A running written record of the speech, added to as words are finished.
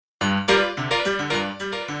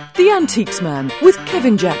The Antiques Man with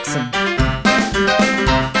Kevin Jackson.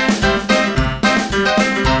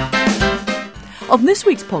 On this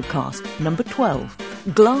week's podcast, number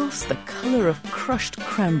 12, glass the colour of crushed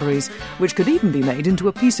cranberries, which could even be made into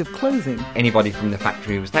a piece of clothing. Anybody from the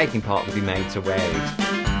factory who was taking part would be made to wear it.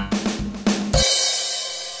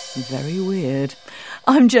 Very weird.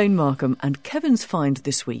 I'm Jane Markham, and Kevin's find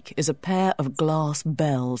this week is a pair of glass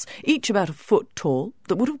bells, each about a foot tall,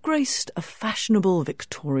 that would have graced a fashionable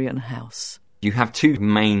Victorian house. You have two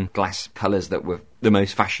main glass colours that were the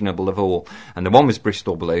most fashionable of all, and the one was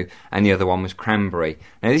Bristol blue and the other one was cranberry.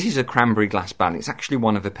 Now this is a cranberry glass bell. It's actually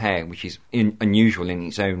one of a pair, which is unusual in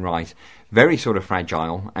its own right. Very sort of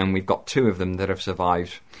fragile, and we've got two of them that have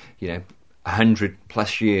survived, 100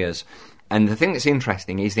 plus years. And the thing that's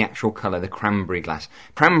interesting is the actual colour, the cranberry glass.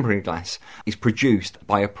 Cranberry glass is produced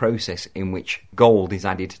by a process in which gold is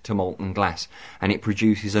added to molten glass, and it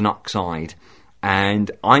produces an oxide.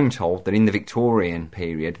 And I'm told that in the Victorian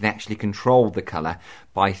period, they actually controlled the colour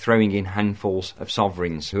by throwing in handfuls of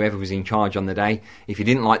sovereigns. Whoever was in charge on the day, if he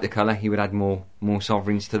didn't like the colour, he would add more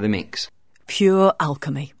sovereigns to the mix. Pure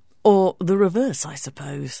alchemy. Or the reverse, I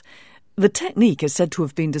suppose. The technique is said to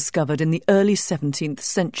have been discovered in the early 17th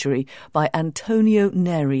century by Antonio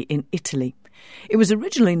Neri in Italy. It was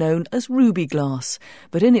originally known as ruby glass,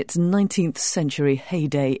 but in its 19th century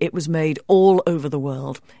heyday it was made all over the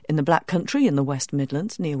world, in the Black Country in the West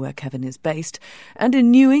Midlands, near where Kevin is based, and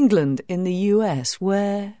in New England in the US,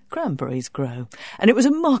 where cranberries grow. And it was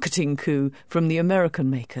a marketing coup from the American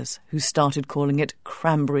makers, who started calling it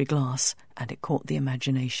cranberry glass, and it caught the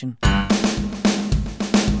imagination.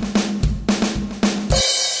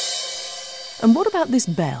 And what about this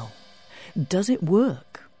bell? Does it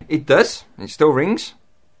work? It does. It still rings.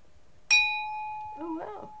 Oh,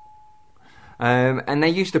 wow. And they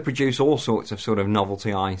used to produce all sorts of sort of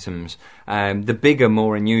novelty items. The bigger,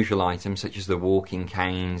 more unusual items, such as the walking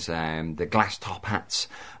canes, the glass top hats.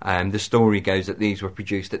 The story goes that these were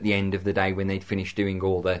produced at the end of the day when they'd finished doing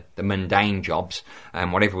all the mundane jobs.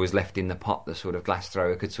 Whatever was left in the pot, the sort of glass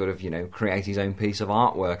thrower could sort of, create his own piece of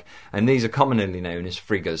artwork. And these are commonly known as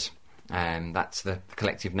friggers. That's the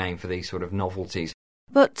collective name for these sort of novelties.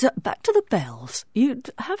 But back to the bells. You'd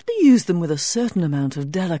have to use them with a certain amount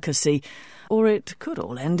of delicacy, or it could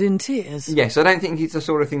all end in tears. Yes, I don't think it's the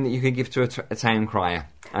sort of thing that you could give to a town crier.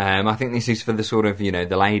 I think this is for the sort of,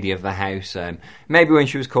 the lady of the house. Maybe when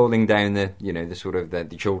she was calling down the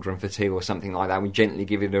children for tea or something like that, we'd gently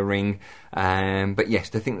give it a ring. But yes,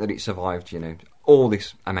 to think that it survived, all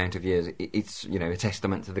this amount of years, it's, a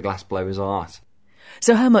testament to the glassblower's art.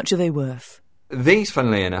 So how much are they worth? These,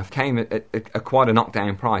 funnily enough, came at quite a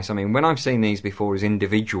knockdown price. I mean, when I've seen these before as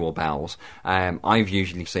individual bells, I've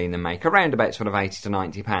usually seen them make around about sort of £80 to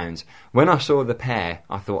 £90. When I saw the pair,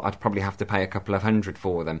 I thought I'd probably have to pay a couple of hundred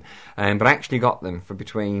for them. But I actually got them for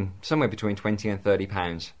somewhere between £20 and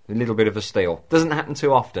 £30. A little bit of a steal. Doesn't happen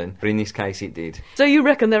too often, but in this case it did. So you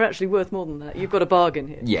reckon they're actually worth more than that? You've got a bargain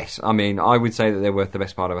here. Yes, I mean, I would say that they're worth the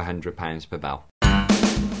best part of £100 per bell.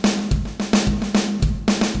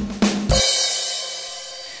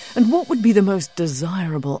 And what would be the most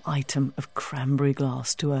desirable item of cranberry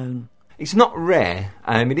glass to own? It's not rare,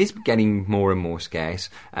 it is getting more and more scarce,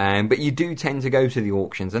 but you do tend to go to the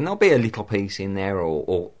auctions and there'll be a little piece in there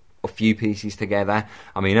or a few pieces together.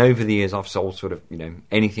 I mean, over the years I've sold sort of,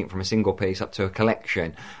 anything from a single piece up to a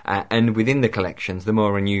collection. And within the collections, the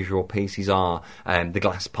more unusual pieces are the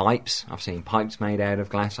glass pipes. I've seen pipes made out of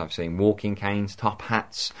glass. I've seen walking canes, top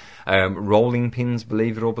hats, rolling pins,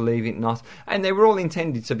 believe it or believe it not. And they were all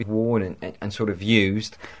intended to be worn and sort of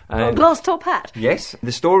used. A glass top hat? Yes.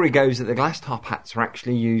 The story goes that the glass top hats were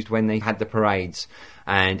actually used when they had the parades.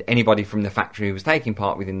 And anybody from the factory who was taking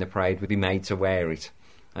part within the parade would be made to wear it.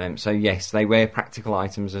 So yes, they wear practical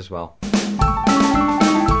items as well.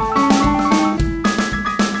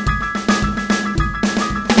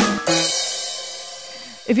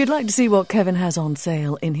 If you'd like to see what Kevin has on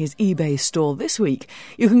sale in his eBay store this week,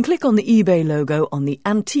 you can click on the eBay logo on the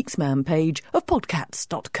Antiques Man page of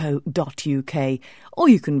podcats.co.uk, or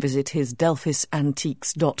you can visit his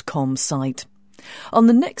delphisantiques.com site. On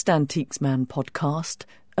the next Antiques Man podcast,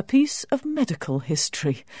 a piece of medical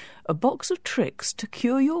history, a box of tricks to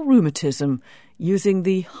cure your rheumatism using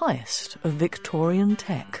the highest of Victorian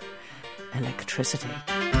tech, electricity.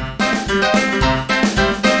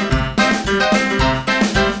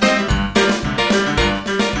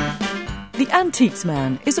 The Antiques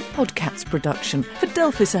Man is a Podcats production for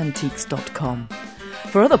delphisantiques.com.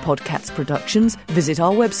 For other Podcats productions, visit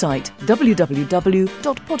our website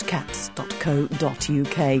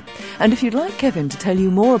www.podcats.co.uk. And if you'd like Kevin to tell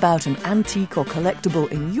you more about an antique or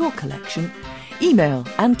collectible in your collection, Email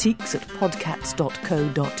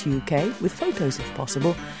antiques@podcats.co.uk with photos if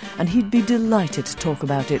possible, and he'd be delighted to talk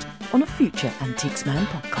about it on a future Antiques Man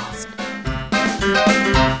podcast.